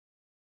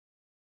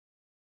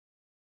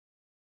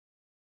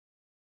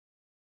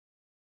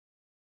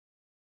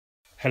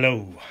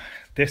Hello,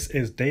 this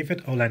is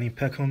David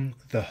Olanipekun,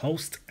 the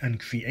host and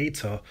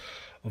creator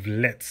of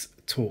Let's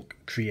Talk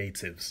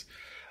Creatives,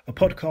 a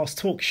podcast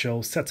talk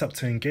show set up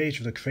to engage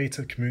with the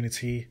creative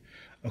community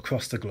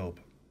across the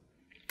globe.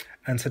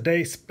 And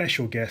today's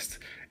special guest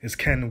is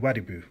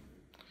Nwadiogbu.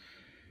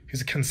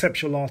 He's a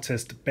conceptual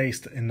artist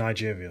based in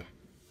Nigeria.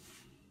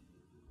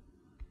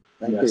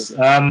 Yes.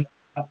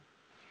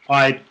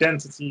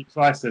 Identity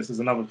Crisis is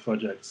another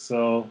project.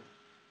 So,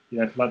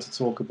 yeah, I'd like to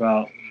talk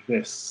about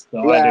this, the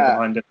idea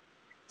behind it.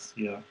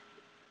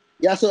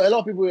 Yeah, so a lot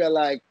of people are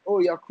like, oh,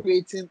 you're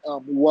creating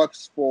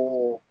works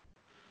for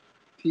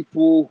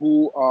people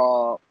who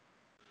are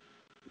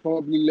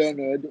probably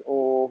learned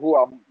or who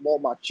are more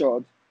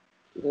matured.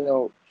 You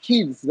know,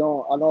 kids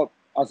are not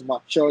as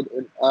matured,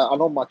 are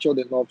not matured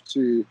enough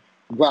to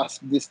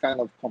grasp this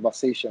kind of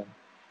conversation,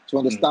 to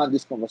understand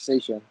this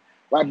conversation,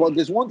 right? But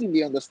there's one thing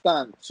they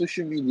understand: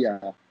 social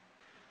media,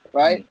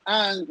 right?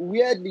 And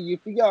weirdly, you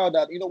figure out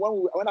that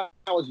when I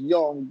was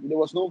young, there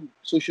was no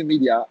social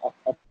media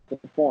at the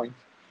point,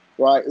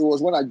 right? It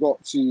was when I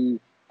got to,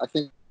 I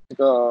think,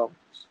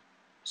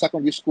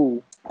 secondary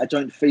school, I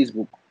joined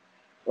Facebook,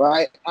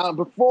 right? And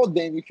before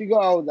then, you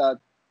figure out that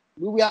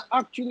we were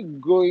actually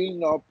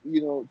growing up,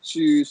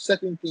 to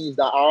certain things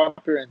that our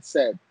parents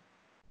said.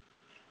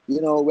 We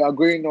are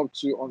growing up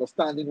to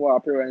understanding what our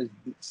parents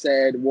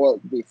said, what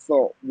they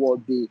thought,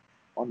 what they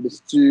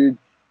understood,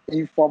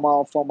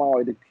 informal, formal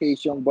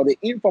education. But the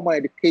informal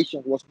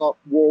education was not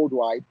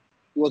worldwide.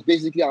 It was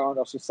basically around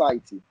our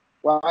society,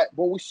 right?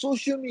 But with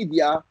social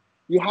media,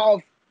 you have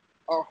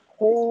a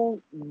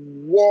whole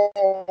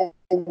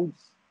world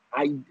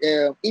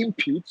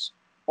input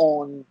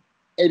on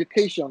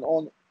education,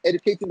 on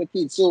educating the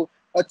kids. So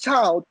a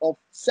child of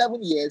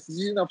 7 years is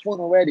using a phone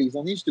already. He's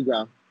on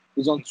Instagram.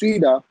 He's on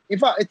Twitter. In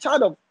fact, a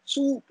child of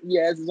 2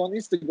 years is on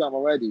Instagram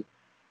already.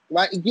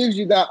 Right? It gives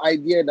you that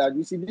idea that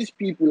you see these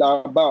people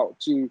are about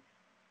to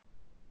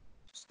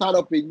start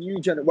up a new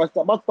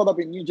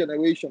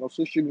generation of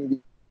social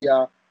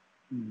media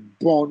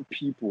born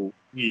people,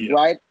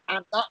 right?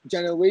 And that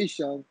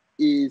generation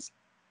is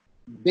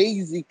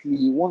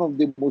basically one of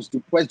the most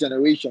depressed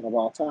generation of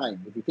our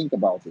time, if you think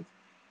about it,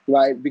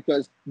 right?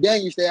 Because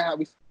then we start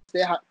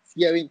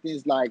hearing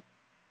things like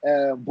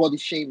body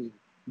shaming.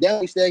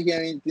 Then we start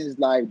hearing things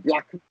like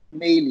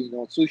blackmailing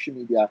on social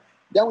media.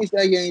 Then we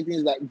start hearing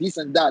things like this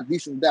and that,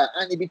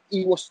 and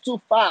it was too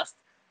fast.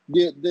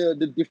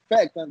 The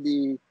defect and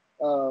the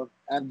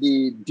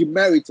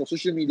demerits of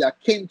social media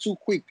came too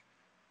quick,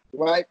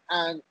 right?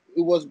 And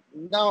it was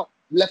now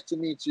left to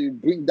me to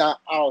bring that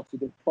out to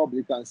the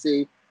public and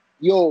say,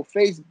 yo,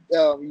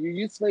 you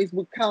use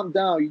Facebook, calm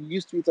down. You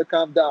use Twitter,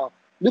 calm down.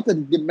 Look at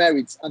the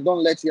demerits and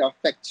don't let it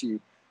affect you.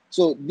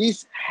 So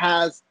this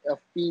has a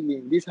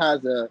feeling, this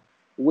has a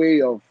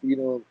way of,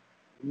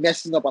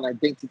 messing up an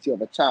identity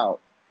of a child.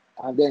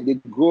 And then they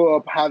grow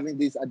up having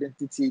this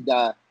identity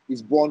that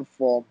is born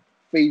from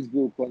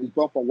Facebook or is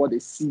born from what they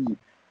see.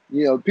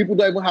 People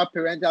don't even have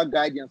parental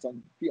guidance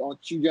on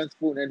children's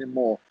phone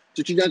anymore.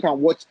 So children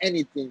can watch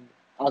anything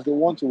as they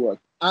want to watch.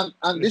 And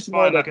this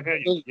mother,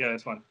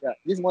 it's fine. Yeah,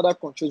 this mother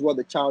controls what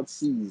the child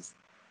sees.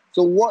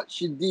 So what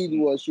she did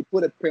was she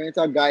put a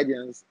parental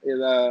guidance.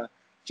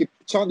 She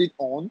turned it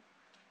on,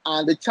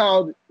 and the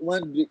child,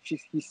 when she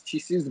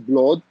sees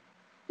blood,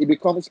 it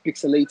becomes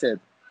pixelated.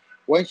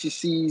 When she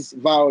sees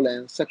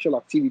violence, sexual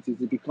activities,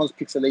 it becomes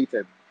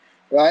pixelated,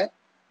 right?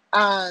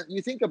 And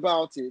you think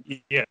about it.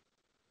 Yeah.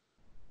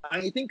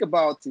 And you think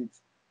about it.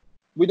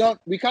 We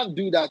can't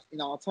do that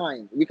in our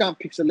time. We can't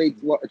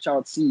pixelate what a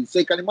child sees. So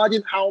you can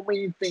imagine how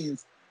many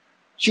things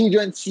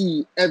children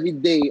see every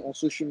day on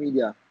social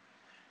media.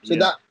 So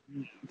that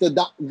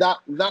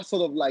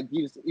sort of like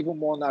gives even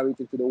more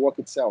narrative to the work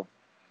itself.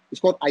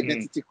 It's called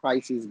identity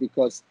crisis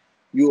because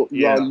you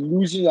are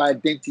losing your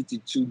identity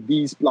to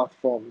these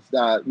platforms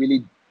that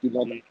really do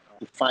not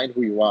define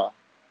who you are.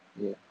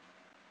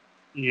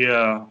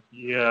 Yeah.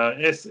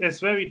 It's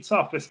very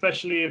tough,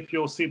 especially if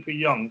you're super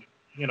young.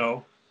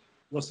 You're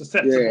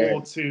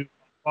susceptible to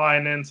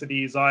buying into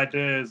these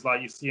ideas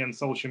like you see in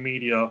social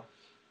media.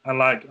 And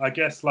like, I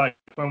guess like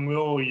when we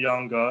were all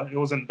younger, it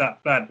wasn't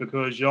that bad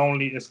because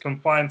it's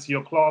confined to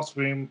your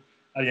classroom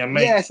and your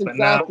mates. Yes,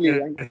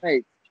 exactly.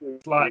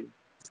 But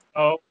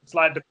now it's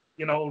like,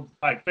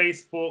 like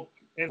Facebook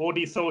and all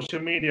these social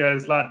media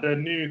is like the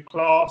new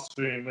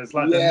classroom. It's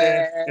like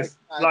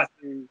like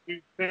the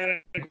new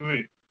peer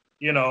group,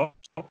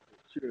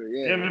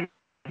 True,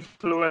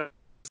 influence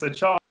a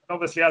child.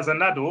 Obviously, as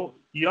an adult,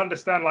 you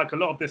understand like a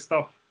lot of this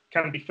stuff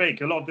can be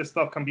fake. A lot of this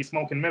stuff can be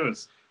smoke and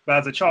mirrors. But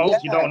as a child,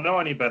 you don't know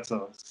any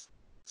better.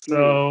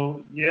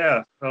 So,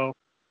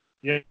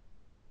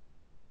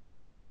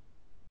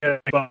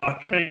 but I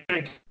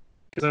think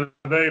it's a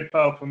very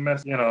powerful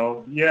message,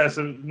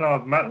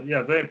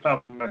 very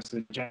powerful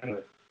message.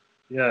 Anyway.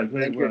 Yeah,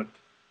 great work.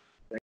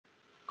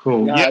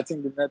 Cool. Yeah, I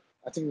think the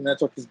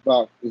network is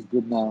back. It's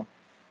good now.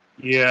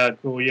 Yeah,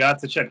 cool. Yeah, I had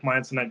to check my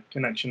internet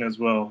connection as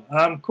well.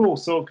 Cool.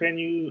 So can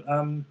you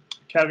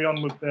carry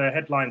on with the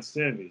headline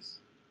series?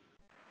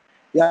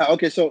 Yeah,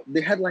 okay, so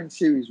the headline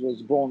series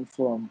was born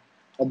from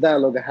a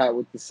dialogue I had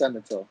with the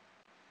senator,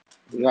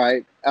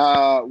 right?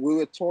 We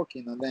were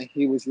talking, and then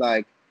he was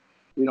like,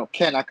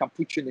 Ken, I can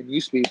put you in the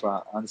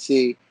newspaper and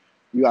say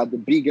you are the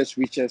biggest,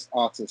 richest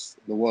artist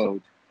in the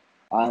world.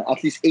 And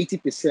at least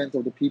 80%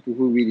 of the people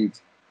who read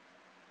it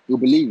will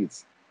believe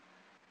it,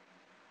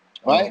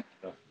 Oh, right?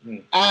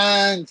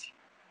 And,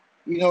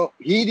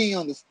 he didn't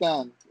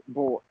understand,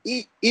 but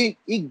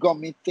it got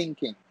me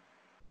thinking,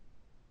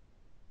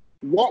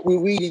 what we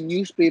read in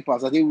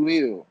newspapers, are they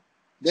real?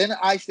 Then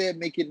I started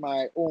making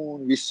my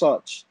own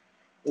research,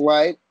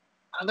 right?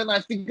 And then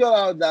I figured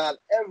out that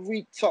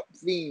every top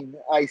thing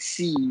I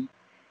see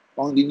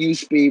on the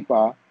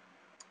newspaper,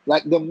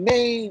 like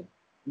the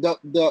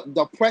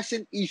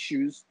pressing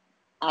issues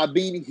are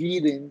being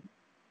hidden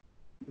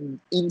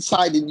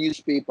inside the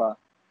newspaper,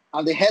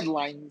 and the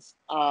headlines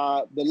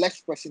are the less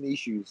pressing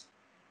issues,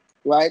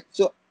 right?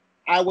 So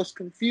I was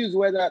confused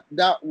whether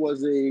that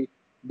was a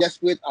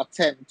desperate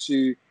attempt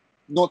to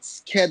not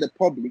scare the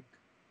public,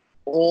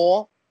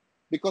 or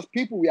because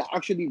people were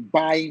actually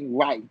buying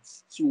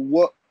rights to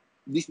what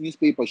this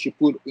newspaper should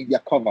put in their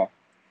cover,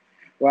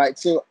 right?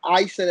 So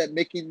I started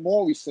making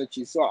more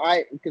researches. So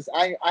because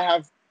I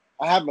have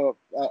a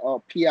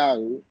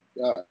PRO,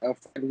 a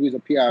friend who is a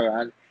PRO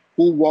and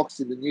who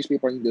works in the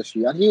newspaper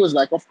industry, and he was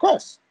like, of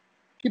course,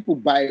 people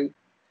buy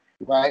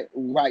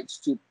rights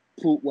to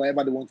put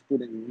whatever they want to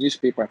put in the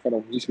newspaper in front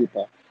of the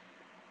newspaper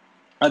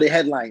and the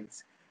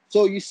headlines.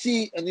 So you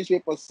see a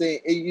newspaper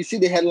say, you see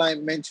the headline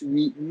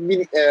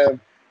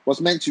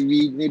was meant to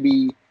read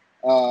maybe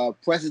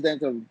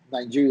President of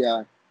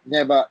Nigeria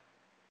never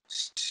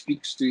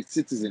speaks to its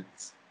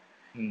citizens,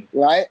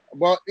 right?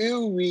 But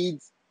you read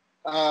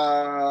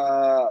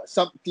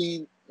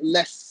something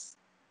less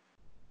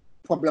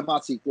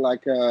problematic,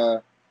 like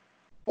a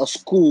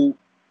school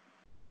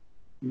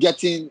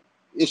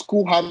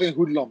having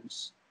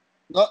hoodlums,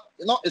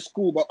 not a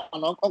school, but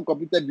an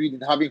uncompleted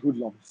building having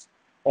hoodlums,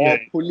 or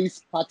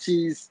police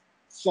patches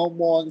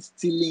someone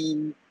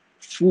stealing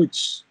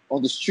fruits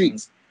on the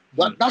streets.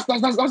 That's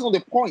not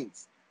the point.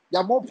 There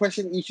are more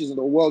pressing issues in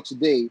the world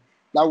today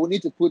that we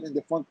need to put in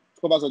the front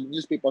covers of the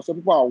newspaper so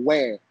people are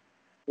aware,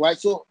 right?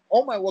 So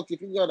all my work,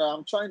 if you know that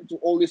I'm trying to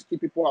always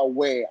keep people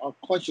aware and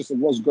conscious of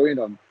what's going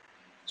on.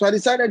 So I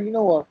decided, you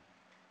know what,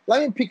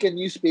 let me pick a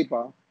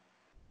newspaper,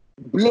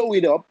 blow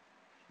it up,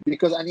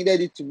 because I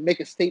needed it to make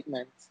a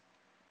statement,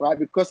 right?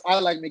 Because I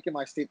like making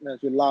my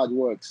statements with large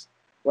words,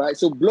 right?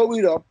 So blow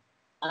it up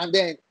and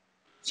then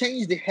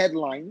change the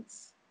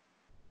headlines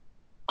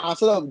and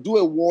sort of do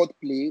a word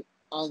play,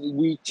 and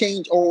we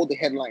change all the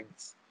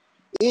headlines,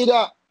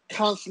 either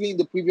canceling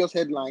the previous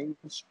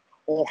headlines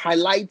or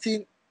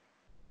highlighting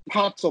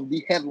parts of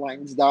the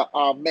headlines that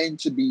are meant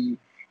to be,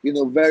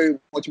 very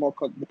much more,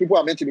 the people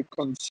are meant to be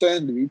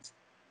concerned with,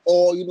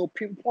 or,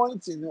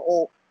 pinpointing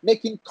or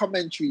making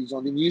commentaries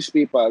on the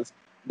newspapers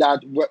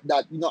that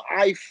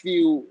I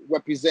feel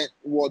represent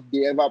what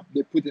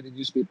they put in the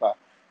newspaper,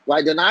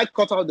 right? Then I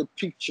cut out the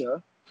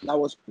picture that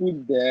was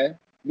put there,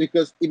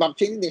 because if I'm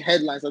changing the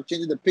headlines, I'm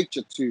changing the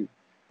picture too.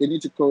 They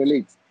need to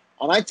correlate.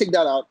 And I take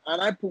that out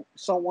and I put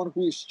someone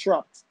who is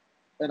trapped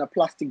in a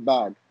plastic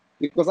bag,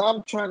 because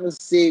I'm trying to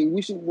say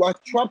we're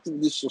trapped in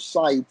this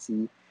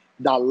society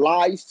that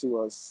lies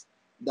to us,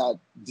 that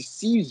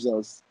deceives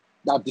us,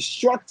 that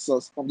distracts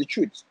us from the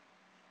truth.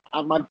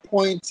 And my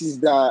point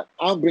is that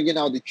I'm bringing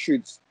out the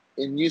truth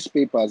in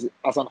newspapers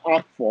as an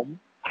art form,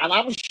 and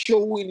I'm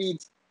showing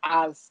it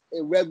as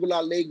a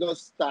regular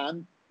Lagos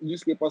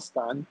newspaper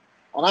stand,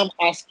 and I'm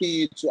asking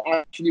you to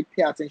actually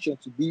pay attention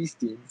to these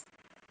things.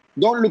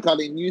 Don't look at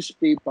the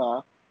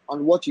newspaper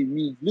and what you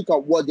read. Look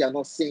at what they are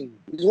not saying.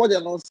 It's what they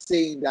are not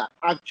saying that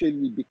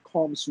actually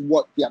becomes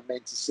what they are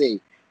meant to say,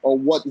 or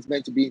what is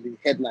meant to be in the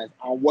headlines,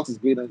 and what is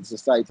going on in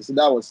society. So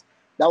that was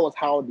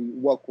how the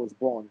work was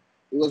born.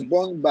 It was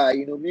born by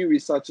me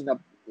researching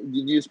up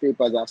the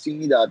newspapers. I've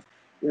seen that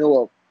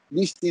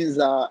these things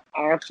are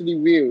actually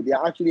real. They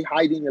are actually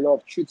hiding a lot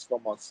of truths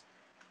from us,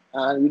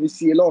 and we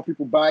see a lot of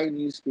people buying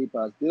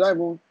newspapers. A lot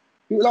of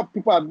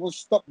people have even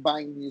stopped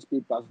buying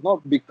newspapers,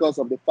 not because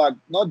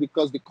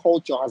the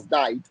culture has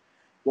died,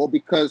 but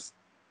because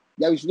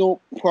there is no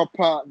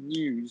proper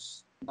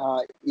news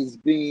is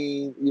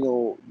being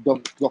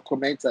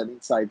documented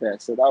inside there.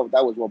 So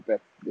that was what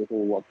birthed the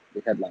whole work,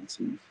 the headline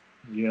series.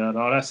 Yeah,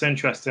 no, that's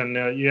interesting.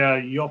 Yeah,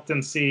 you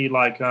often see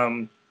like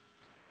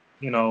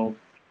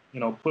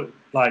put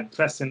like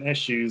pressing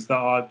issues that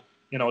are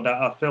that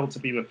are failed to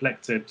be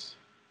reflected.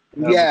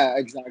 Yeah,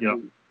 exactly.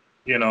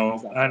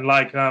 Exactly. And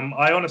like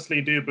I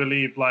honestly do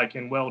believe like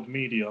in world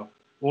media,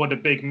 all the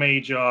big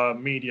major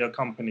media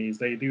companies,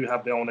 they do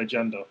have their own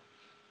agenda.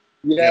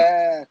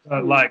 Yeah,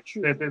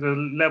 there's a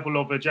level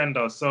of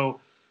agenda.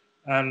 So,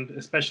 and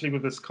especially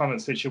with this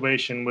current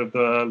situation with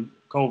the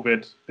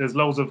COVID, there's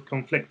loads of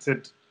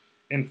conflicted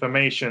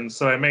information.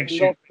 So it makes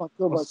you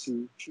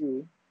controversy.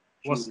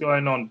 What's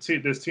going on?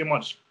 There's too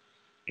much,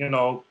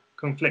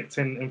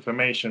 conflicting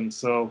information.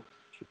 So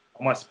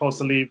am I supposed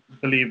to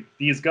believe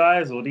these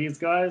guys or these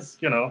guys?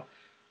 You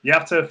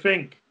have to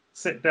think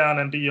sit down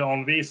and do your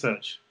own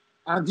research.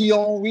 And do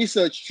your own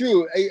research.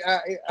 True.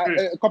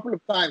 A couple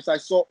of times I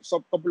saw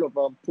some couple of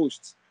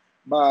posts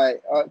by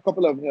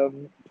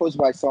posts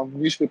by some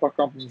newspaper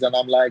companies, and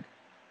I'm like,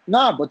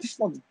 nah, but this is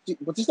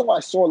not what I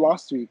saw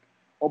last week,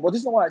 or but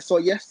this is not what I saw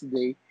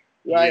yesterday.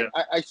 Right?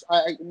 Yeah.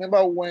 I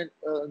remember when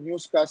a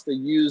newscaster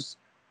used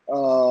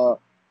a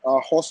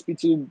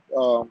hospital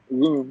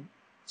room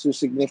to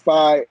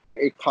signify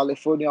a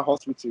California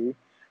hospital,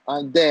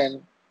 and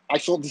then I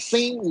saw the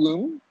same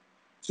room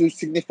to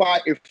signify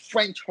a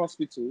French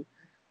hospital,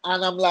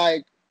 and I'm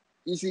like,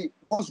 you see,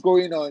 what's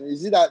going on?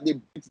 Is it that they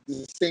built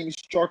the same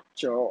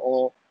structure,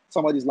 or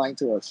somebody's lying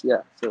to us?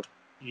 Yeah. So.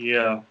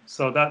 Yeah.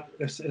 So that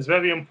is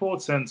very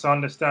important to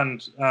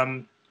understand.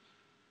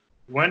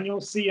 When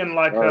you're seeing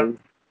like a,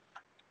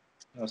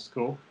 that's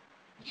cool.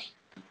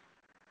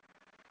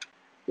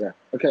 Yeah.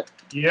 Okay.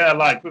 Yeah,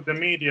 like with the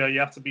media, you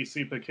have to be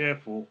super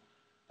careful.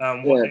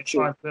 What they're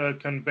trying to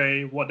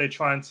convey, what they're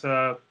trying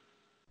to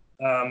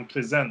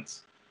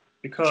present,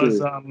 because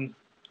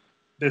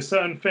there's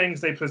certain things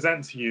they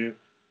present to you,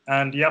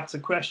 and you have to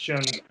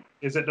question: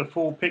 is it the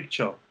full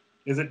picture?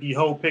 Is it the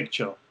whole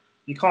picture?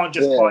 You can't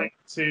just buy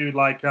into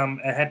like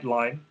a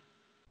headline.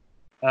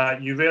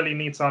 You really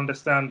need to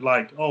understand,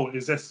 like, oh,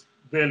 is this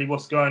really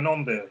what's going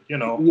on there? You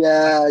know?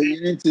 Yeah,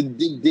 you need to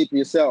dig deep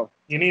yourself.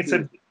 You need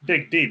to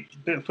dig deep.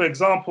 For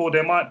example,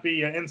 there might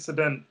be an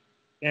incident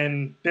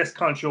in this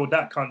country or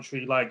that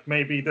country, like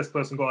maybe this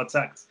person got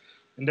attacked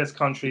in this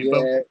country,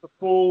 but the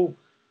full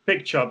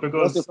picture,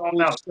 because what's the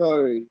full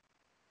story?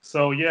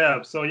 So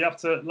yeah, so you have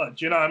to, like,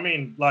 do you know what I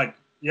mean? Like,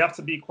 you have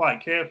to be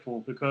quite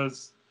careful,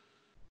 because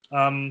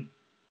certain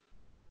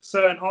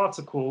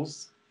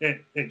articles,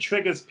 it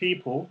triggers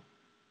people.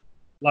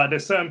 Like,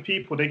 there's certain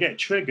people, they get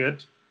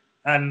triggered,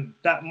 and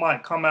that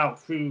might come out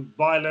through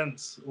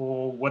violence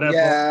or whatever.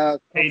 Yeah,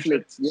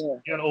 hatred, conflict. Yeah,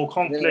 you know, or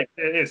conflict.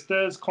 Yeah. It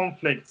stirs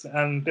conflict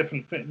and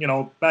different, you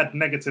know, bad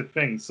negative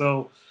things.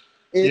 So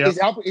it's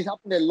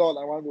happened a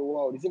lot around the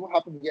world. It's even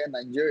happened here in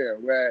Nigeria,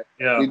 where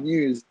the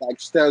news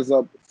like stirs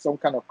up some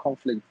kind of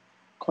conflict,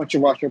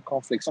 controversial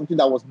conflict, something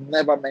that was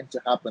never meant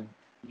to happen.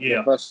 Yeah,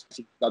 the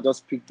person that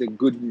just picked the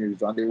good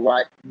news and the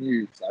right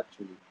news,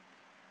 actually.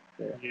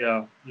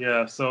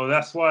 Yeah. So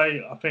that's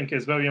why I think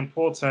it's very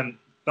important.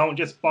 Don't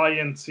just buy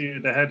into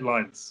the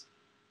headlines.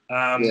 Do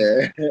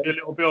a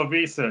little bit of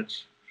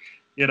research,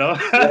 you know.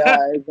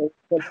 It's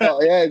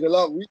a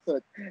lot of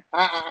research.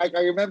 I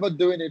remember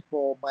doing it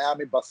for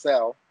Miami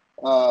Basel,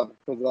 for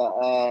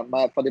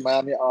the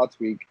Miami Art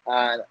Week,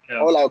 and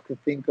all I could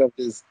think of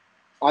is,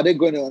 are they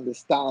going to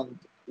understand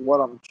what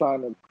I'm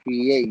trying to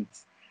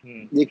create?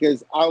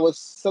 Because I was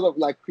sort of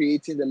like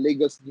creating the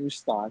Lagos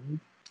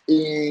newsstand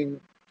in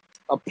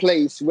a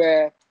place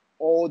where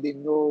all they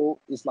know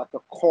is like a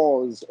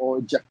cause or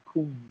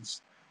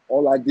jacuzzi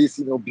or like this,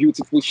 you know,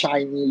 beautiful,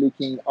 shiny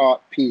looking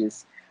art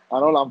piece.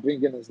 And all I'm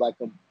bringing is like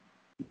a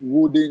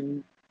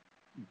wooden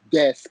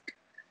desk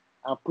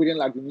and putting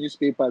like the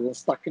newspapers and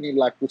stacking it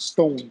like with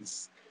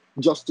stones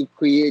just to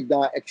create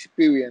that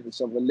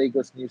experience of a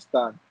Lagos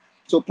newsstand.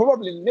 So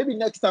probably, maybe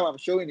next time I'm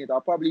showing it,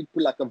 I'll probably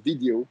put like a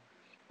video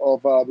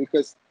of,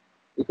 because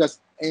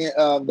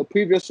the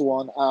previous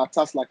one I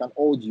attached like an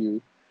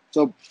audio.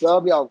 So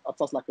probably I'll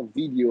attach like a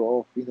video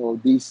of, you know,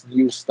 this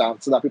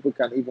newsstand so that people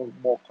can even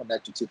more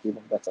connect with it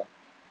even better.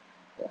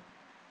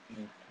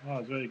 Oh,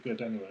 it's very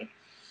good anyway.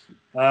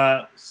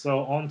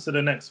 So on to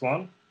the next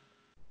one.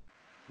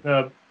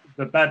 The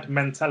bad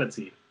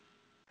mentality.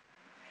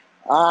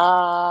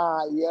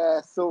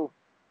 Yeah. So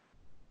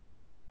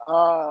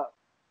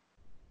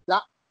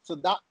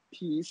that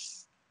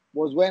piece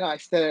was when I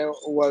started.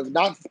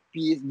 That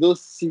piece,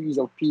 those series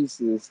of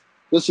pieces,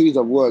 those series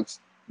of works,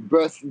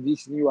 birthed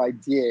this new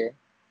idea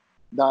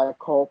that I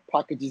call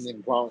packages in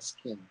brown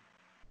skin.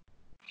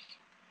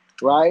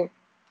 Right?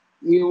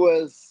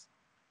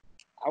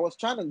 I was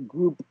trying to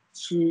group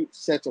two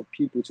sets of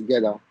people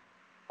together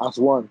as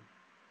one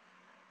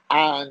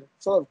and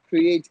sort of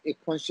create a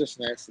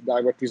consciousness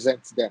that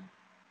represents them.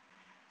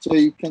 So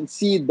you can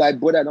see Thy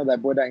Brother, Not Thy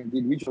Brother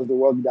Indeed, which was the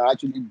work that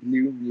actually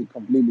blew me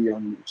completely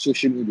on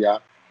social media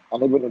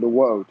and even in the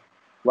world,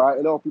 right?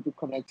 A lot of people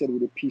connected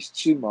with the piece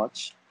too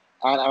much.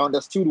 And I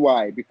understood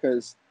why,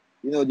 because,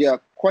 you know, there are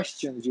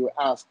questions you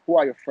ask: who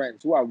are your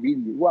friends? Who are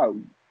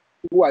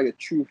your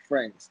true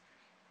friends?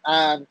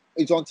 And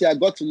it's until I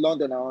got to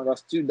London I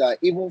understood that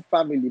even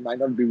family might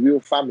not be real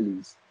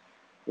families,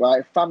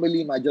 right?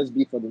 Family might just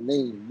be for the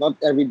name. Not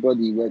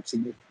everybody will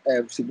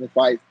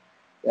signify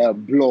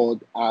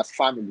blood as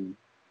family.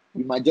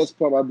 You might just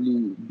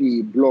probably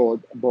be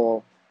blood,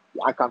 but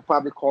I can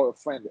probably call a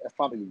friend a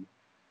family.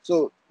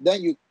 So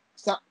then you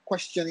start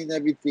questioning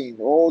everything,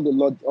 all the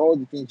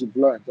things you've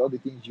learned, all the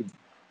things you've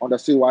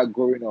understood while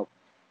growing up.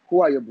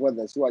 Who are your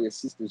brothers? Who are your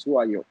sisters? Who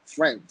are your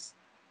friends?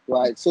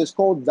 Right? So it's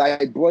called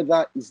Thy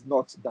Brother Is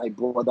Not Thy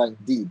Brother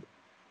Indeed.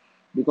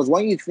 Because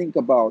when you think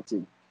about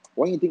it,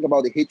 when you think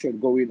about the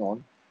hatred going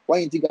on,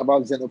 when you think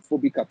about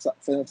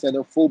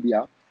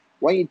xenophobia,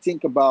 when you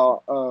think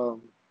about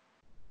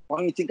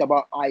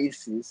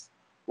ISIS,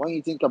 when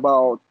you think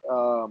about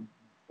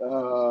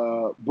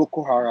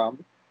Boko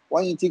Haram,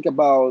 when you think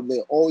about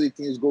all the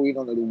things going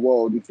on in the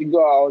world, you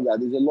figure out that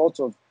there's a lot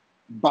of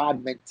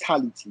bad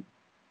mentality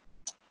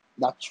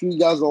that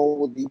triggers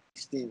all these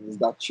things,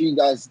 that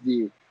triggers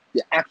the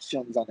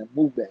actions and the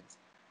movements.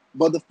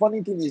 But the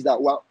funny thing is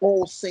that we're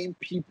all same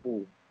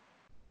people.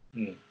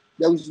 Mm.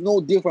 There is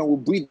no difference. We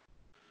breathe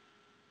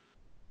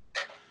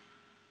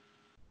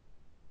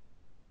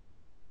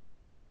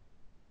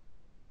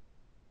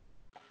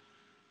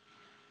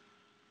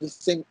the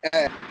same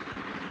air.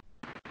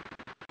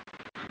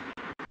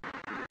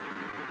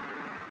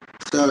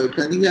 Sorry,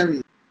 can you hear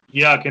me?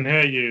 Yeah, I can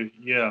hear you.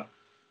 Yeah.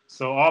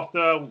 So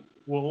after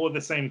we're all the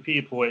same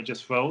people, it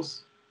just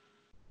froze.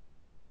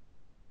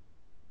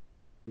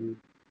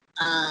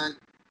 And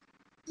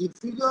you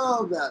figure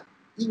out that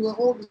if we're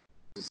all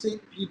the same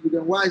people,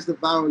 then why is the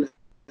violence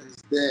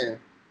there?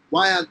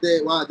 Why are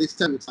they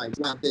stereotypes?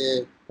 Why are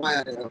they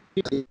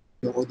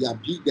or they are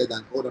bigger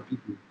than other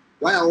people?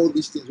 Why are all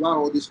these things? Why are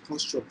all these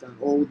constructs and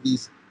all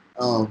these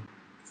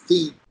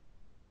things?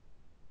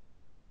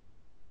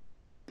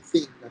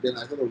 And then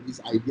I thought of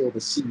this idea of a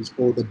series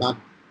called the bad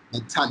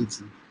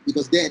mentality.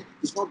 Because then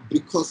it's not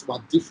because we're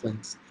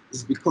different,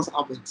 it's because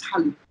our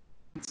mentality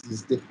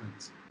is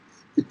different.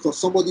 Because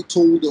somebody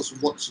told us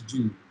what to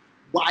do,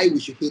 why we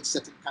should hate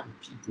certain kind of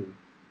people.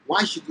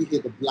 Why should you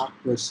hate a black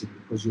person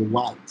because you're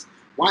white?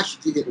 Why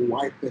should you hate a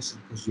white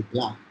person because you're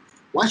black?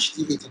 Why should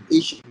you hate an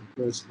Asian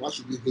person? Why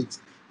should you hate,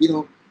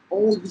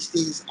 all these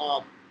things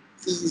are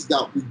things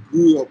that we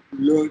grew up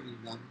learning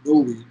and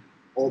knowing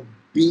or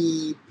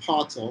being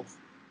part of.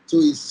 So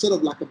it's sort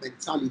of like a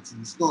mentality.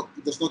 It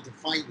does not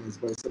define us,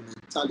 but it's a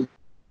mentality.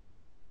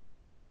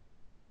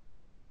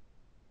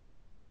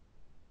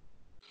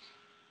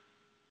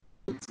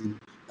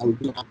 That we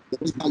do have the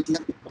personality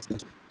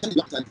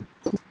and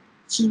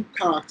two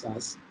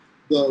characters,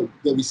 the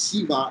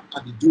receiver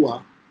and the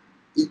doer,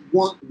 in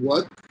one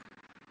word,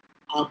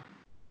 and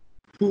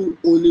put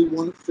only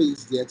one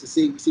phrase there to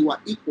say, you see, we're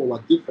equal,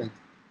 we're different,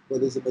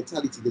 but there's a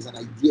mentality, there's an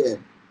idea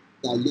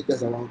that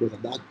lingers around us,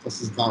 and that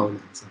causes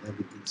violence and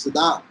everything. So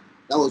that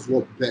was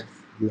what birthed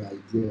the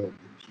idea of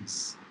the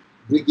piece,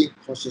 bringing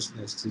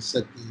consciousness to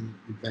certain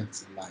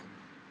events in life.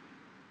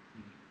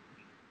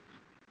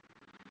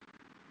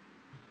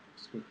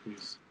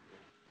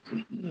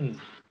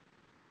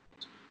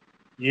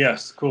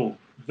 Yes, cool.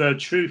 The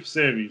Truth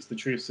series.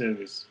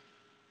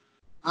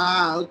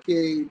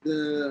 Okay.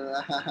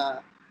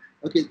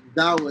 Okay,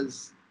 that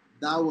was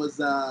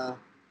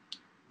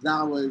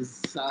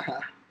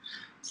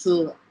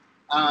so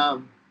I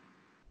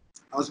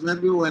was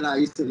remembering when I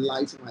used to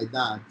lie to my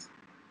dad.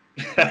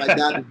 My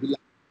dad would be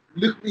like,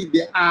 look me in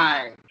the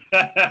eye,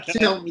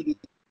 tell me the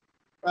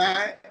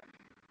right?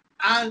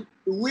 And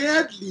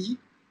weirdly,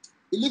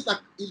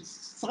 it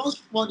sounds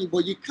funny,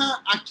 but you can't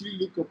actually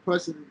look a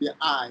person in the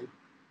eye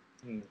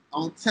and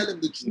tell him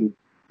the truth.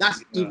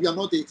 That's if you're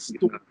not a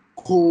stone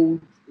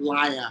cold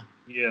liar.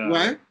 Yeah.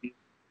 Right?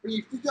 When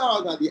you figure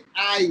out that the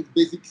eye is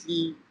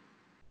basically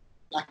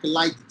like a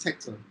lie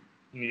detector.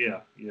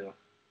 Yeah.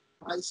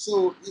 Right?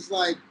 So it's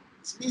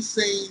me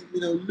saying,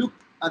 look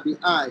at the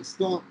eyes.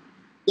 Don't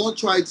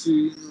try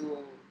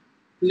to,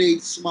 play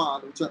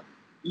smart.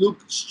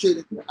 Look straight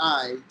in the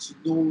eye to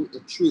know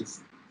the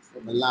truth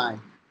from a lie.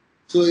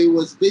 So it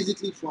was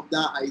basically from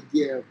that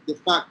idea, the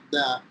fact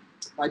that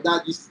my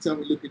dad used to tell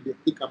me, look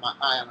at my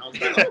eye, and I was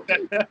like,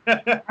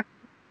 okay.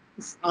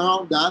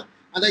 Around that.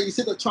 And then you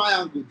see the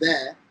triangle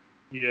there.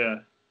 Yeah.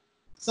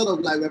 Sort of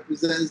like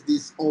represents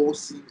this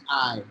all-seeing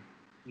eye.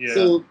 Yeah.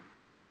 So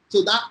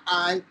that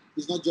eye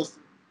is not just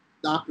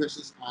that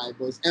person's eye,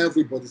 but it's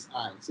everybody's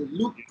eye. So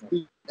look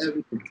through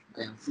everybody's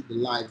eye and see the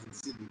lies and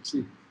see the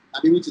truth.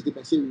 And be able to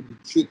differentiate with the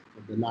truth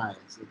from the lie.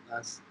 So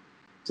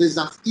it's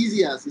as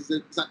easy as it's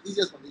an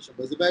easy explanation,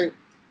 but it's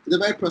a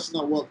very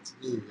personal work to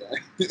me.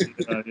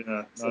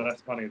 Yeah. No,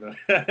 that's funny though.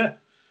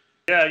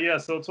 Yeah.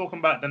 So talking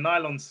about the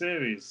Nylon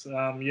series,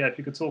 if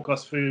you could talk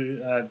us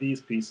through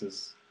these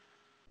pieces.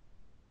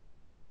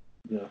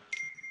 Yeah.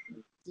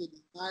 So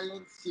the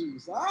Nylon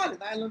series. The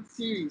Nylon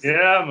series.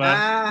 Yeah,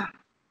 man.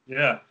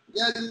 Yeah,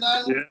 the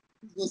Nylon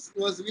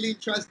was really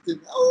interesting.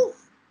 Oh,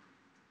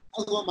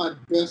 that was one of my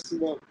best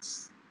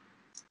works.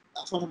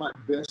 That's one of my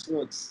best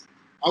works.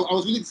 I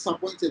was really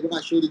disappointed when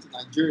I showed it in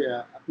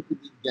Nigeria and people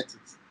didn't get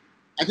it.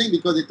 I think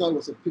because they thought it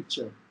was a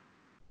picture.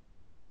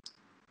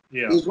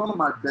 Yeah. It was one of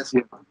my best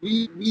works.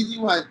 The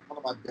reason why it's one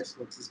of my best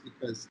works is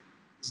because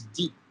it's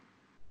deep.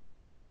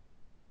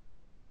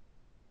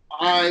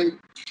 I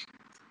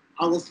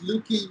was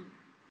looking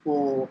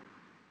for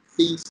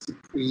things to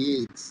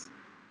create,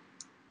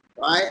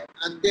 right?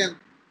 And then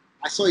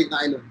I saw a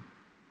nylon,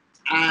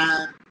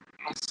 and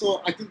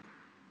I think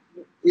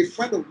a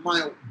friend of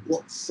mine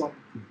bought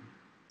something,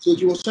 so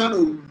he was trying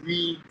to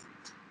read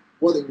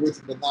what they wrote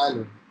in the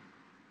nylon,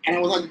 and I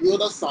was on the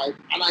other side,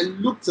 and I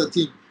looked at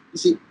him. You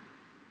see,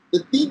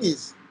 the thing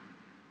is,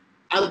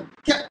 I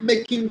kept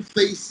making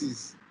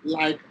faces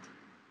but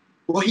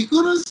he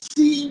couldn't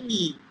see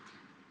me.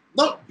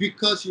 Not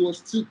because he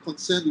was too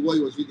concerned with what he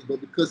was reading, but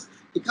because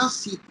he can't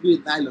see through a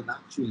nylon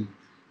actually.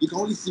 you can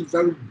only see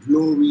very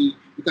blurry.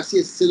 You can see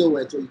a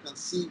silhouette, or you can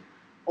see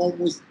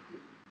almost,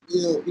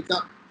 you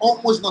can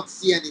almost not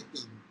see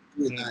anything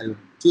through a nylon,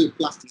 through a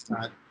plastic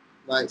tag,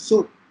 right?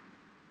 So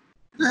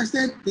I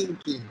started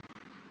thinking,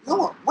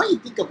 when you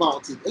think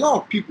about it, a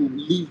lot of people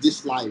live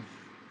this life.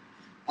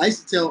 I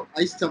used to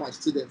tell my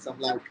students, I'm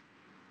like,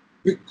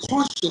 be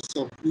conscious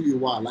of who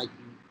you are. Like,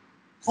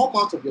 come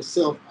out of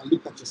yourself and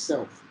look at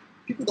yourself.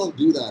 People don't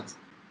do that.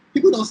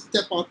 People don't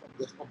step out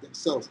of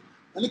themselves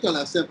and look at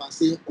themselves and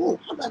say, oh,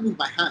 how do I move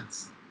my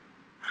hands?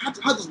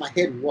 How does my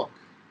head work?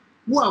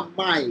 Who am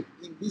I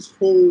in this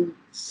whole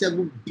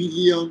 7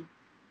 billion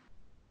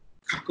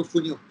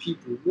cacophony of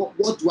people?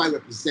 What do I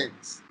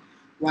represent?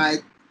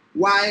 Right?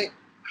 Why?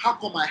 How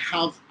come I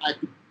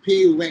could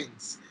pay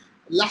rent?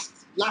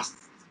 Last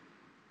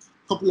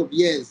couple of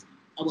years,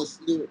 I was,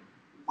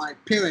 my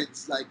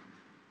parents, like,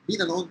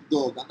 being an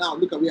underdog, and now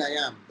look at where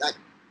I am. Like,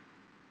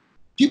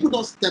 people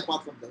don't step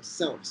out from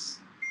themselves,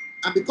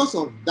 and because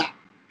of that,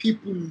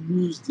 people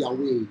lose their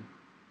way.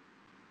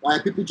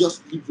 Right? People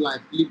just live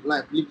life,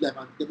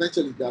 and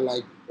eventually they're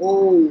like,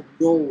 oh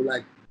no,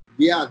 like,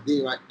 where are they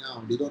right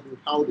now? They don't know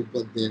how they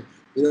got there.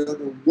 They don't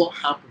know what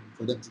happened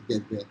for them to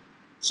get there.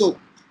 So,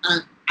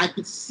 and I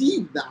could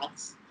see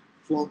that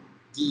from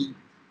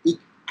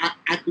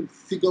I could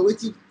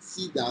figuratively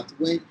see that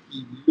when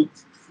he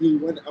looked through,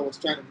 when I was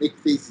trying to make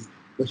faces,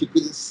 but he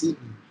couldn't see me,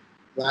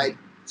 right?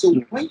 So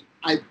when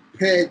I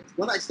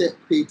started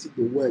creating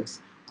the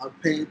works, I'm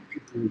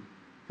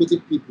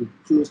putting people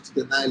close to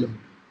the nylon,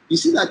 you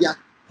see that they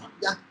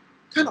are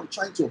kind of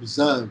trying to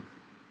observe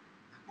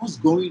what's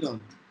going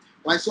on,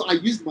 right? So I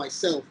used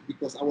myself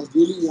because I was the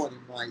only one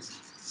in my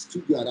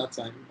studio at that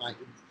time. I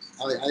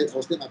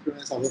was staying at my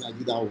parents' house when I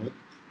did that work,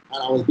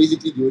 and I was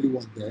basically the only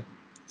one there.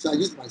 So I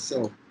used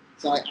myself.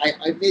 So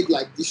I made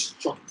like this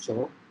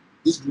structure,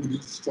 this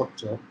wooden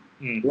structure,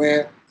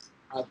 where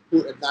I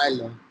put a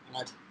nylon and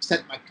I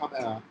set my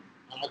camera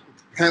and I could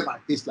prepare my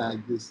face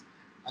like this,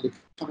 and the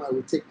camera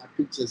would take my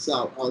pictures.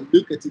 So I'll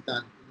look at it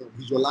and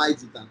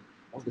visualize it and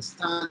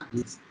understand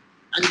it,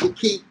 and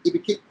it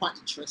became quite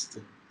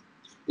interesting.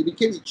 It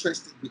became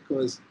interesting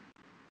because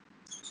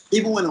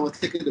even when I was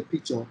taking the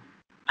picture,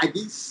 I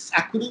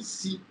couldn't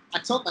see. I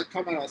turned my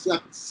camera so I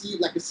could see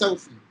like a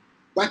selfie,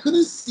 but I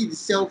couldn't see the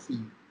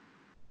selfie.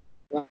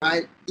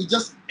 Right? It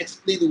just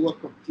explained the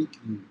work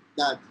completely.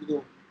 That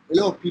a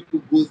lot of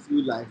people go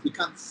through life. We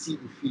can't see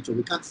the future.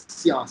 We can't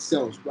see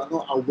ourselves. We are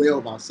not aware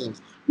of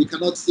ourselves. We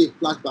cannot see a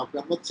flashback. We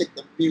have not checked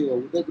the mirror.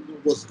 We never know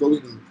what's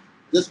going on.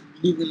 Just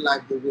living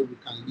life the way we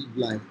can live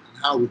life and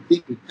how we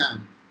think we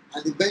can.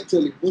 And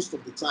eventually, most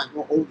of the time,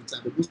 not all the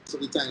time, but most of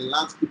the time, it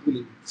lands people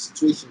in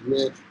situations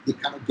where they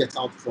cannot get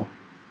out from.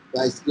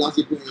 Right? It lands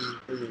people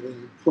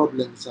in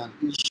problems and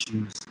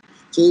issues.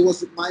 So it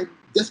was my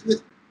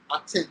desperate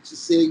attempt to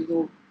say,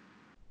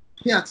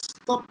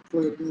 stop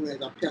for a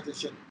moment and pay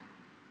attention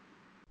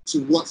to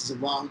what is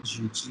around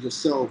you, to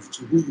yourself,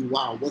 to who you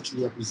are, what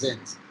you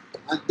represent.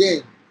 And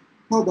then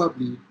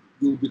probably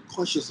you'll be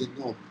conscious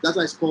enough. That's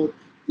why it's called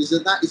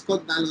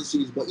nylon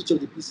series, but each of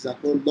the pieces are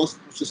called Lost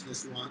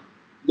Consciousness 1,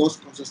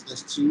 Lost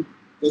Consciousness 2,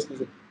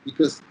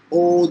 because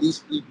all these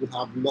people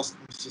have lost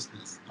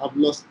consciousness, have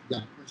lost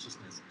their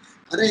consciousness.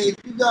 And then you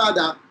figure out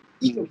that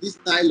each of these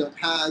nylon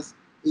has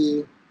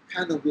a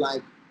kind of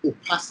like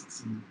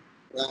opacity,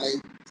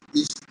 right?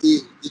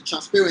 The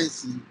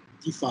transparency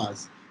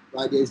differs,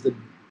 right? There's the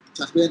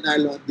transparent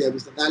nylon, there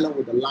is the nylon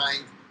with the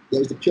lines,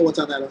 there is the pure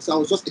water nylon. So I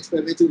was just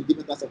experimenting with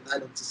different types of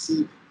nylon to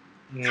see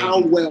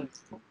how well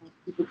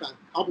people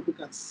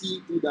can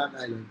see through that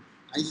nylon.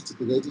 I used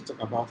to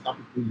talk about how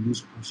people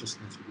use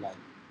consciousness with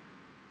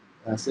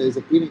life. So it's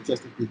a pretty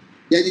interesting thing.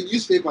 Then the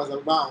newspapers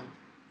around,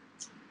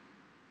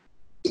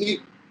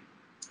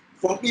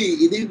 for me,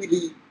 it didn't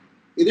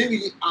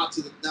really add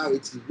to the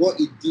narrative. What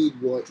it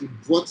did was it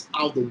brought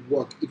out the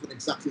work even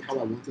exactly how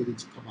I wanted it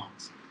to come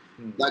out.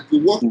 Like the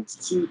work was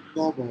too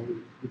normal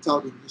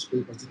without the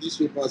newspapers. The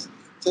newspapers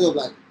sort of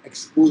like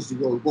exposed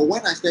the world. But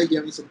when I started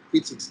hearing some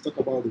critics talk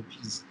about the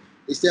piece,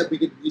 they started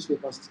bringing the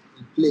newspapers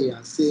in play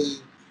and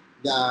saying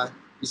that,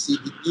 you see,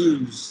 the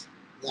news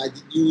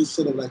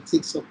sort of like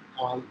takes up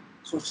our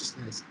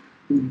consciousness.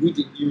 We read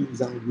the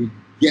news and we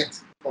get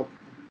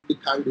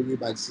completely carried away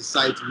by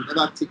society. We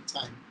never take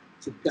time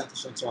to pay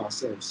attention to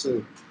ourselves.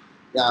 So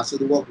yeah, so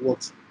the work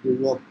works. The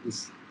work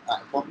is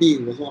for me,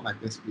 it was one of my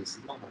best pieces,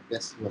 one of my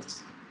best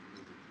works.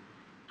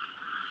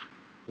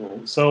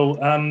 Cool.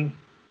 So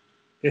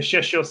it's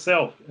just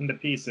yourself in the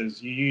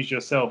pieces. You use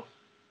yourself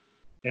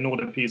in all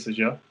the pieces,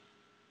 yeah?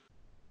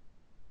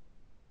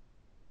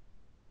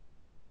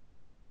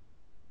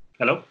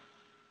 Hello?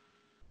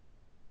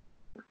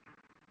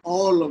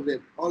 All of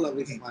it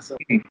is myself.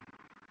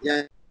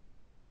 Yeah.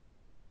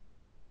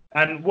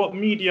 And what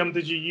medium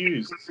did you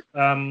use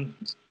to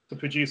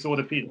produce all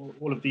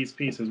of these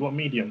pieces? What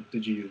medium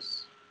did you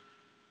use?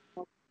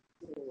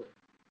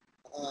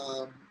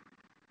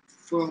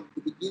 From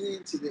the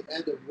beginning to the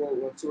end of what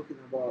we're talking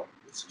about,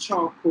 it's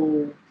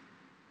charcoal.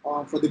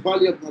 For the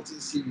Valley of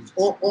Nothing series,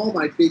 all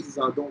my faces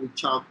are done with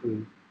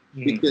charcoal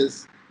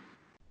because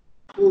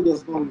charcoal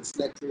does not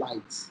reflect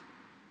light.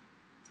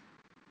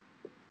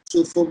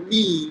 So for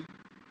me,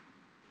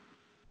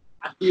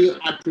 I feel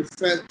I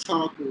prefer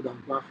charcoal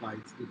than graphite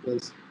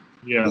because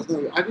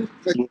I don't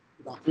prefer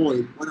the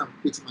oil when I'm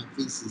painting my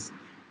faces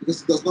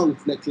because it does not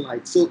reflect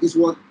light. So it's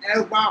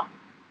whatever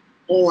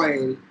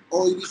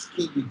oily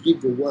skin you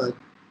give the work,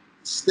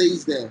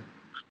 stays there.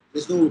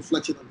 There's no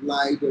reflection of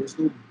light. There is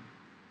no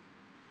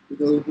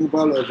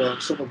removal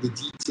of some of the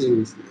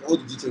details. All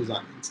the details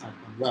are intact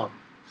and well.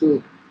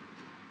 So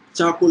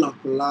charcoal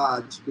and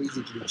collage,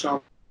 basically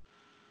charcoal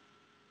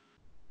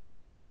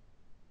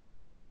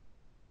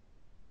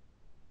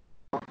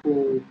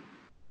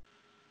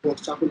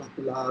charcoal and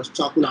collage,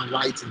 charcoal and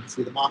writing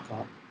with the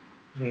marker.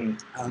 And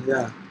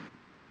yeah.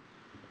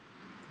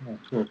 Oh,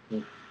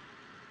 cool.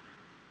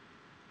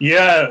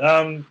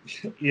 Yeah,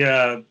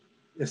 yeah,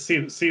 it's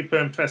super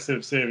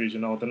impressive series, you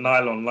know, the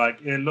nylon,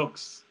 like it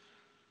looks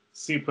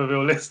super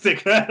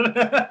realistic.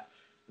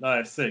 No,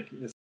 it's sick.